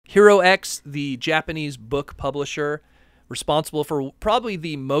Hero X, the Japanese book publisher, responsible for probably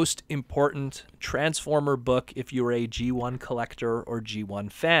the most important Transformer book if you're a G1 collector or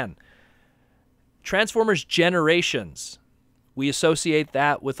G1 fan. Transformers Generations. We associate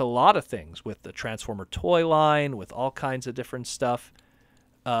that with a lot of things, with the Transformer toy line, with all kinds of different stuff,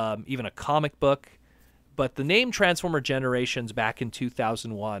 even a comic book. But the name Transformer Generations back in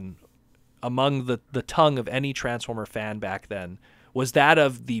 2001, among the tongue of any Transformer fan back then, was that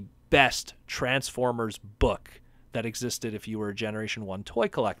of the best Transformers book that existed if you were a Generation 1 toy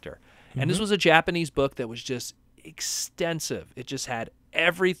collector. And this was a Japanese book that was just extensive. It just had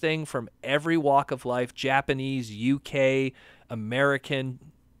everything from every walk of life, Japanese, UK, American,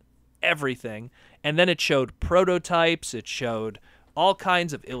 everything. And then it showed prototypes. It showed all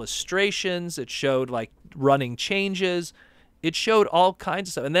kinds of illustrations. It showed like running changes. It showed all kinds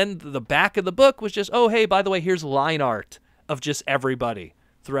of stuff. And then the back of the book was just, oh, hey, by the way, here's line art of just everybody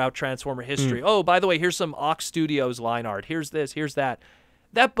throughout Transformer history. Oh, by the way, here's some Ox Studios line art. Here's this, here's that.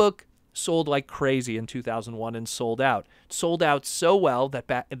 That book sold like crazy in 2001 and sold out. It sold out so well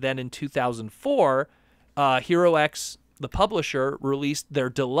that then in 2004, Hero X, the publisher, released their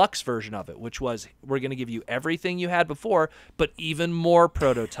deluxe version of it, which was, we're going to give you everything you had before, but even more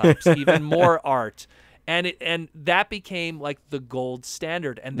prototypes, even more art. And that became like the gold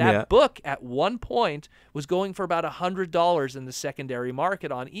standard. And that book at one point was going for about $100 in the secondary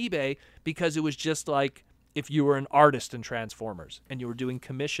market on eBay, because it was just like, if you were an artist in Transformers and you were doing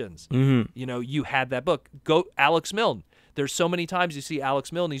commissions, you know, you had that book. Go Alex Milne. There's so many times you see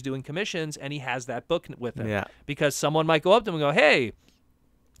Alex Milne, he's doing commissions and he has that book with him. Because someone might go up to him and go, hey,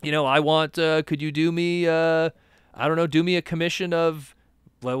 you know, I want, could you do me, I don't know, do me a commission of,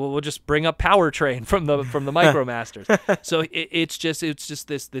 we'll just bring up Powertrain from the MicroMasters. So it's just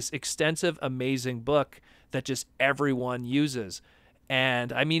this extensive, amazing book that just everyone uses.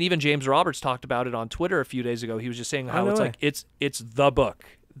 And I mean, even James Roberts talked about it on Twitter a few days ago. He was just saying how like it's the book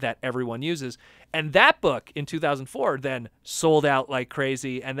that everyone uses. And that book in 2004 then sold out like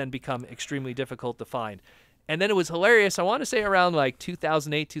crazy and then become extremely difficult to find. And then it was hilarious. I want to say around like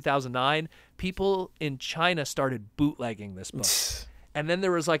 2008, 2009, people in China started bootlegging this book. And then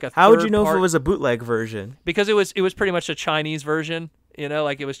there was like a How would you know if it was a bootleg version? Because it was pretty much a Chinese version, you know,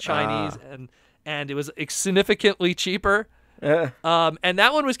 like it was Chinese and it was significantly cheaper. And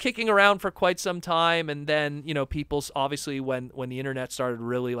that one was kicking around for quite some time. And then, you know, people obviously when the internet started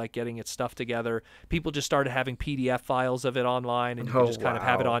really like getting its stuff together, people just started having PDF files of it online, and you could just kind of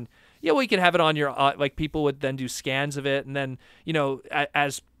have it on. Yeah, well, you can have it on your like people would then do scans of it. And then, you know,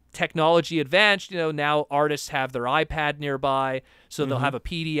 as technology advanced, you know, now artists have their iPad nearby, so they'll have a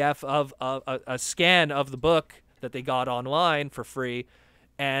PDF of a scan of the book that they got online for free.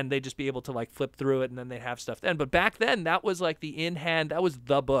 And they'd just be able to like flip through it, and then they'd have stuff then. But back then, that was like the in-hand, that was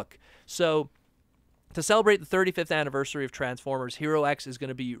the book. So to celebrate the 35th anniversary of Transformers, Hero X is going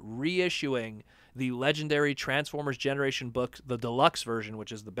to be reissuing the legendary Transformers Generation book, the deluxe version,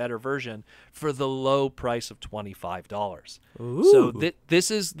 which is the better version, for the low price of $25. Ooh. So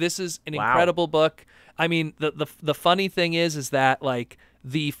this is an incredible book. I mean, the funny thing is that like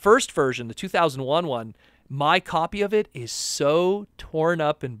the first version, the 2001 one, my copy of it is so torn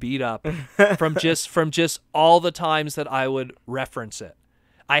up and beat up from just all the times that I would reference it.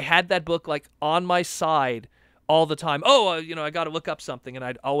 I had that book like on my side all the time. Oh, you know, I got to look up something, and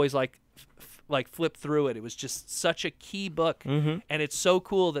I'd always like flip through it. It was just such a key book, and it's so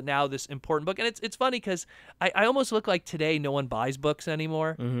cool that now this important book. And it's funny because I almost look like today no one buys books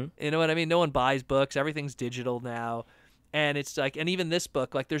anymore. You know what I mean? No one buys books. Everything's digital now. And it's like, and even this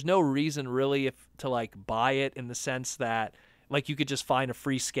book, like, there's no reason really to like buy it in the sense that like you could just find a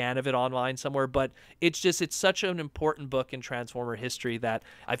free scan of it online somewhere. But it's such an important book in Transformer history that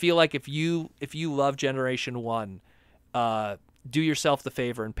I feel like if you love Generation 1, do yourself the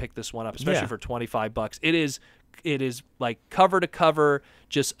favor and pick this one up, especially for $25. It is like cover to cover,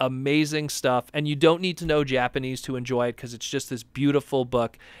 just amazing stuff. And you don't need to know Japanese to enjoy it, because it's just this beautiful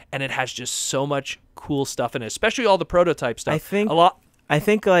book, and it has just so much cool stuff in it, especially all the prototype stuff. I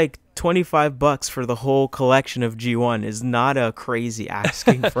think like $25 for the whole collection of G1 is not a crazy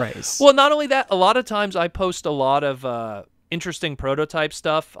asking price. Well, not only that, a lot of times I post a lot of interesting prototype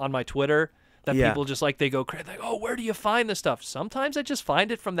stuff on my Twitter that people just like, they go crazy, like, oh, where do you find this stuff? Sometimes I just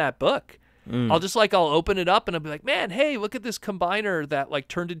find it from that book. I'll open it up and I'll be like, man, hey, look at this combiner that like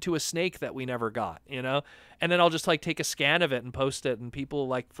turned into a snake that we never got, you know? And then I'll just like take a scan of it and post it, and people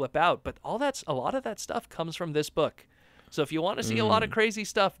like flip out. But a lot of that stuff comes from this book. So if you want to see a lot of crazy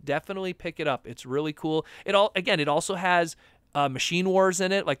stuff, definitely pick it up. It's really cool. It also has Machine Wars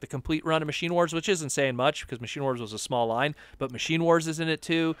in it, like the complete run of Machine Wars, which isn't saying much because Machine Wars was a small line, but Machine Wars is in it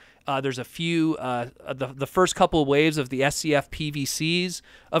too. There's a few, the first couple of waves of the SCF PVCs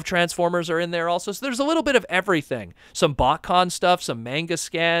of Transformers are in there also. So there's a little bit of everything. Some BotCon stuff, some manga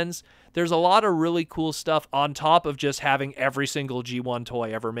scans. There's a lot of really cool stuff on top of just having every single G1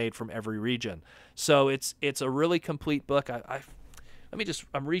 toy ever made from every region. So it's a really complete book.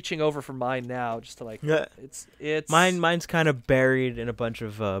 I'm reaching over for mine now just to like, it's mine's kind of buried in a bunch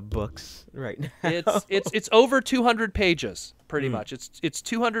of books right now. It's over 200 pages pretty much. It's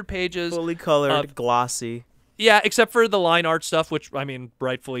 200 pages, fully colored, glossy. Yeah, except for the line art stuff, which I mean,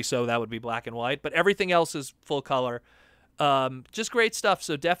 rightfully so, that would be black and white, but everything else is full color. Just great stuff.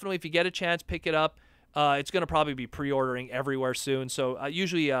 So definitely, if you get a chance, pick it up. It's going to probably be pre-ordering everywhere soon. So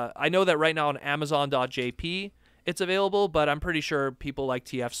usually, I know that right now on Amazon.jp, it's available, but I'm pretty sure people like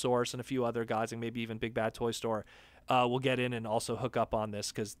TF Source and a few other guys, and maybe even Big Bad Toy Store, will get in and also hook up on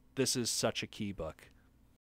this because this is such a key book.